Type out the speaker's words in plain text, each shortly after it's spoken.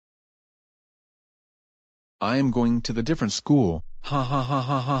I am going to the different school. Ha ha ha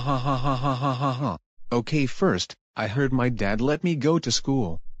ha ha ha ha ha ha ha ha ha. Okay, first, I heard my dad let me go to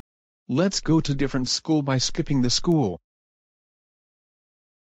school. Let's go to different school by skipping the school.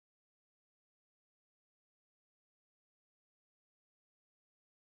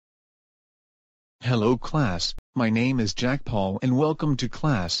 Hello class, my name is Jack Paul and welcome to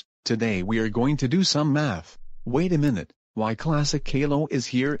class. Today we are going to do some math. Wait a minute, why Classic Caillou is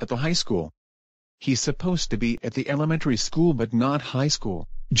here at the high school? He's supposed to be at the elementary school but not high school.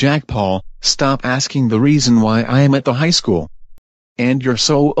 Jack Paul, stop asking the reason why I am at the high school. And you're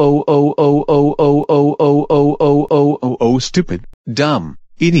so stupid, dumb,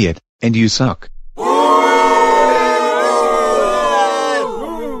 idiot, and you suck.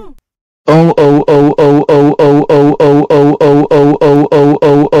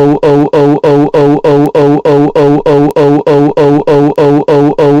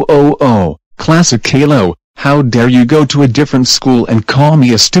 Classic Caillou, how dare you go to a different school and call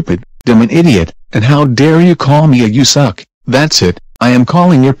me a stupid, dumb and idiot, and how dare you call me a you suck. That's it, I am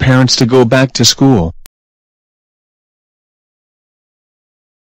calling your parents to go back to school.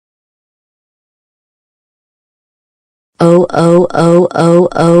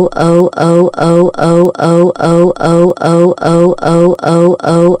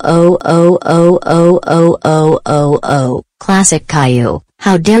 Classic Caillou,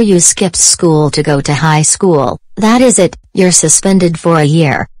 how dare you skip school to go to high school? That is it, you're suspended for a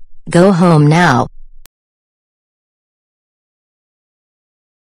year. Go home now.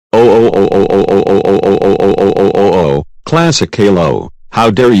 Classic Caillou,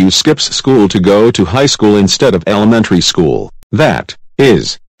 how dare you skip school to go to high school instead of elementary school? That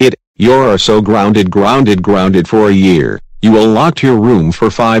is it, you're so grounded for a year. You will lock to your room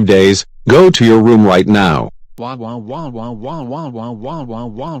for 5 days. Go to your room right now.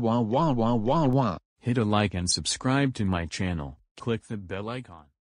 Hit a like and subscribe to my channel. Click the bell icon.